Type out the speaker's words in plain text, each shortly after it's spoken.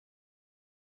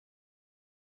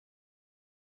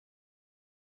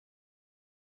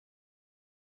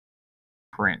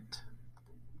print.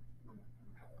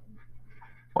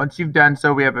 Once you've done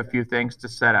so, we have a few things to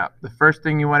set up. The first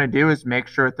thing you want to do is make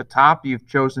sure at the top you've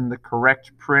chosen the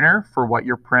correct printer for what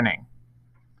you're printing.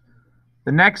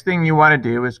 The next thing you want to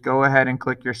do is go ahead and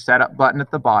click your setup button at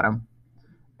the bottom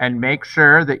and make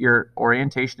sure that your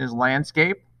orientation is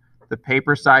landscape, the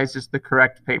paper size is the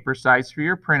correct paper size for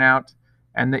your printout,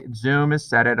 and the zoom is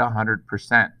set at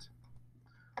 100%.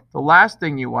 The last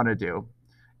thing you want to do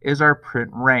is our print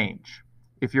range.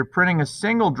 If you're printing a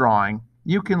single drawing,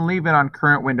 you can leave it on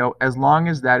current window as long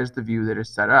as that is the view that is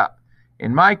set up.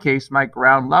 In my case, my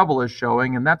ground level is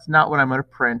showing, and that's not what I'm going to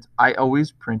print. I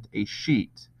always print a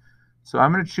sheet. So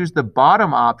I'm going to choose the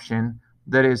bottom option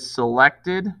that is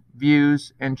selected,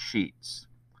 views, and sheets.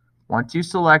 Once you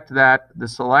select that, the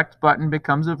select button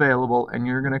becomes available, and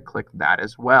you're going to click that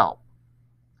as well.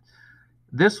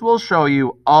 This will show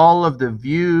you all of the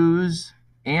views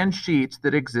and sheets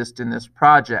that exist in this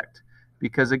project.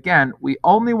 Because again, we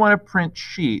only want to print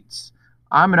sheets.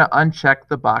 I'm going to uncheck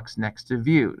the box next to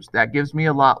views. That gives me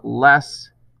a lot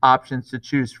less options to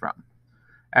choose from.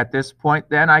 At this point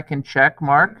then, I can check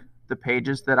mark the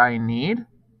pages that I need,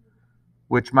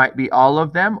 which might be all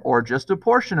of them or just a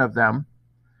portion of them,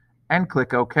 and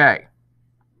click OK.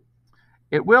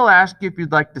 It will ask you if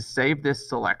you'd like to save this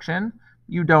selection.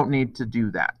 You don't need to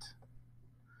do that.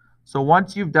 So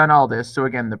once you've done all this, so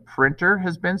again, the printer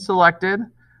has been selected.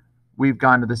 We've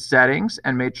gone to the settings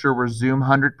and made sure we're zoom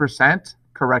 100%,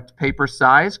 correct paper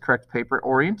size, correct paper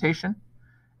orientation.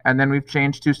 And then we've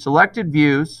changed to selected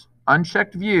views,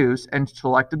 unchecked views, and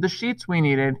selected the sheets we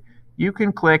needed. You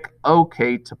can click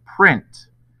OK to print.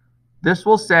 This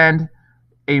will send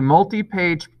a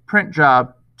multi-page print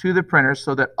job to the printer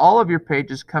so that all of your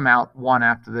pages come out one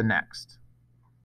after the next.